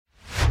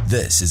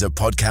This is a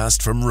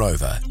podcast from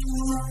Rover.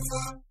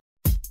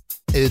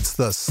 It's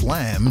the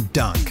Slam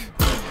Dunk.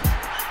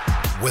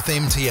 With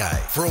MTA.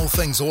 For all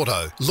things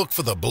auto, look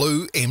for the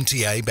blue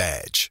MTA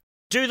badge.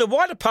 Do the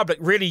wider public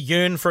really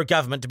yearn for a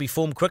government to be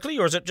formed quickly,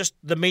 or is it just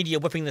the media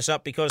whipping this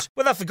up because,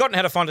 well, they've forgotten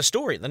how to find a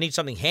story? They need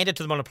something handed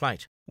to them on a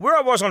plate. Where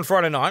I was on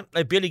Friday night,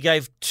 they barely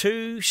gave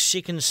 2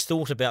 seconds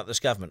thought about this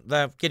government.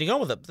 They're getting on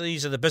with it.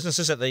 These are the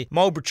businesses at the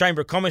Marlborough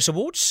Chamber of Commerce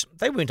Awards.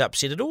 They weren't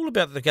upset at all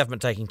about the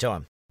government taking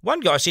time. One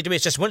guy said to me,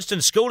 it's just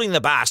Winston schooling the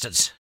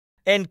bastards.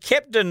 And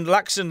Captain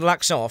Luxon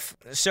Luxoff,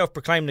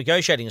 self-proclaimed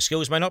negotiating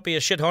skills may not be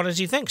as shit hot as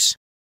he thinks.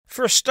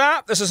 For a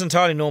start, this is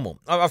entirely normal.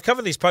 I've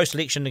covered these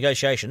post-election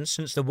negotiations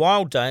since the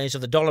wild days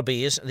of the dollar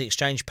beers at the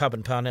Exchange pub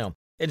in Parnell.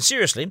 And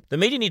seriously, the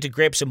media need to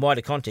grab some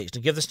wider context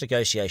and give this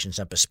negotiation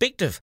some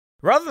perspective.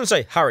 Rather than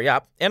say, hurry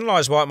up,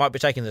 analyse why it might be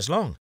taking this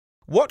long.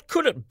 What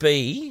could it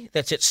be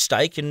that's at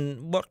stake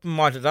and what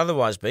might it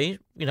otherwise be?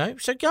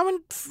 So go and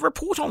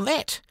report on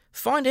that.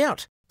 Find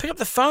out. Pick up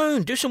the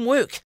phone, do some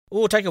work,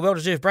 or take a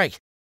well-deserved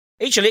break.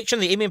 Each election,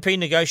 the MMP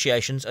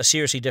negotiations are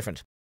seriously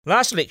different.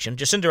 Last election,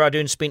 Jacinda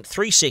Ardern spent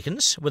 3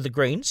 seconds with the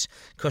Greens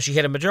because she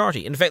had a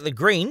majority. In fact, the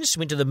Greens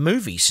went to the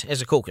movies as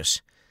a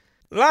caucus.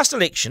 Last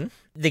election,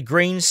 the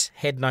Greens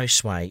had no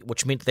sway,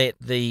 which meant that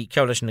the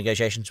coalition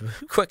negotiations were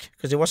quick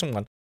because there wasn't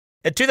one.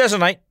 In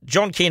 2008,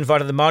 John Key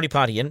invited the Māori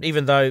Party in,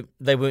 even though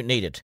they weren't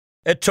needed.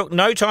 It took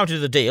no time to do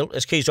the deal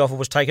as Key's offer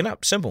was taken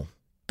up. Simple.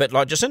 Bit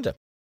like Jacinda.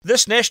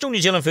 This National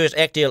New Zealand First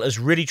Act deal is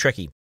really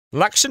tricky.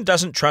 Luxon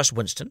doesn't trust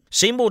Winston,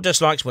 Seymour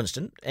dislikes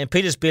Winston, and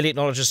Peters barely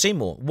acknowledges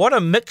Seymour. What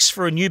a mix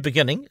for a new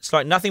beginning. It's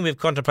like nothing we've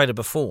contemplated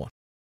before.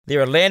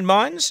 There are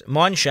landmines,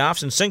 mine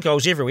shafts and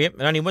sinkholes everywhere,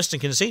 and only Winston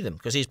can see them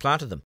because he's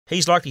planted them.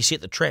 He's likely set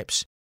the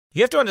traps.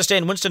 You have to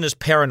understand Winston is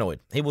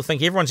paranoid. He will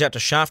think everyone's out to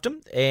shaft him,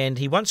 and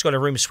he once got a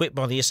room swept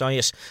by the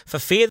SIS for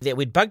fear that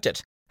we'd bugged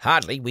it.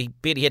 Hardly, we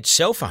barely had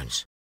cell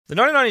phones. The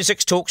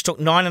 1996 talks took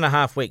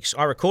 9.5 weeks.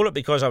 I recall it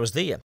because I was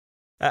there.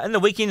 In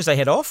the weekends they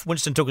had off,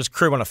 Winston took his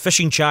crew on a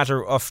fishing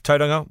charter off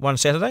Tauranga one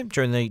Saturday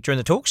during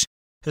the talks.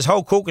 His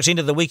whole caucus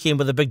ended the weekend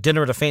with a big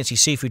dinner at a fancy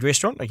seafood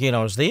restaurant. Again,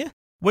 I was there.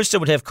 Winston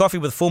would have coffee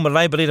with former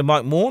Labour leader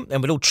Mike Moore,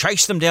 and we'd all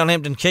chase them down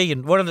Hampton Quay.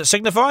 And what did it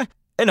signify?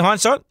 In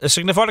hindsight, it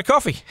signified a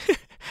coffee.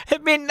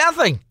 It meant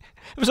nothing.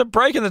 It was a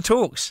break in the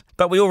talks,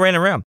 but we all ran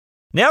around.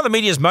 Now the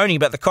media's moaning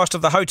about the cost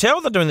of the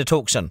hotel they're doing the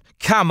talks in.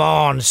 Come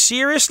on,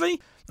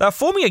 seriously? They're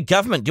forming a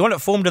government. Do you want it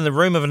formed in the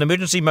room of an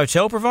emergency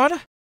motel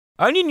provider?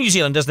 Only in New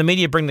Zealand does the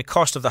media bring the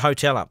cost of the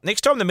hotel up.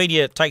 Next time the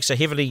media takes a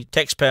heavily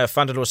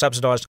taxpayer-funded or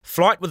subsidised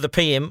flight with the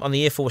PM on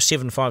the Air Force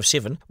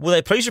 757, will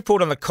they please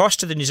report on the cost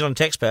to the New Zealand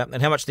taxpayer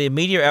and how much their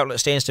media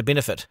outlet stands to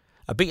benefit?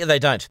 I bet you they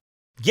don't.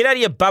 Get out of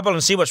your bubble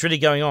and see what's really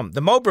going on.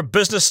 The Marlborough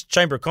Business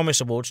Chamber of Commerce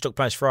Awards took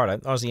place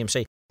Friday. I was the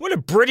MC. What a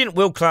brilliant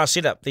world-class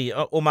setup, the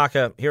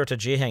Omaka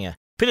Heritage Air Hangar.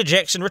 Peter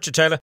Jackson, Richard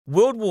Taylor,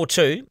 World War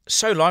II,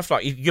 so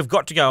lifelike. You've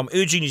got to go. I'm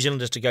urging New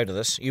Zealanders to go to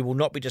this. You will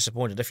not be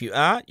disappointed. If you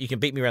are, you can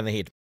beat me around the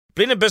head.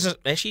 Blended business,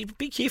 actually,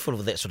 be careful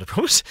with that sort of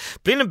promise.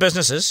 Blended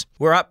businesses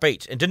were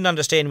upbeat and didn't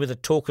understand where the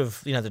talk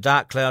of the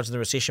dark clouds and the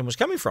recession was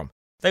coming from.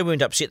 They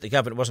weren't upset the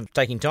government wasn't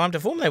taking time to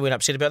form. They weren't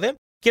upset about that.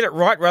 Get it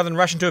right rather than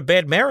rush into a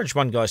bad marriage,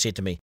 one guy said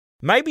to me.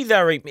 Maybe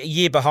they're a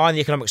year behind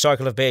the economic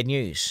cycle of bad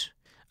news.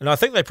 And I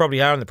think they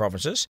probably are in the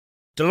provinces.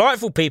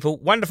 Delightful people,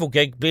 wonderful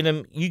gig,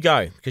 Blenheim, you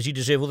go, because you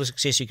deserve all the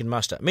success you can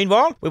muster.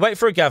 Meanwhile, we wait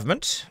for a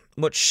government,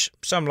 which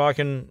some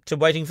liken to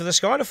waiting for the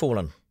sky to fall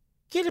in.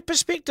 Get a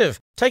perspective.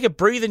 Take a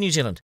breather, New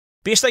Zealand.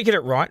 Best they get it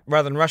right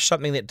rather than rush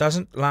something that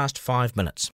doesn't last 5 minutes.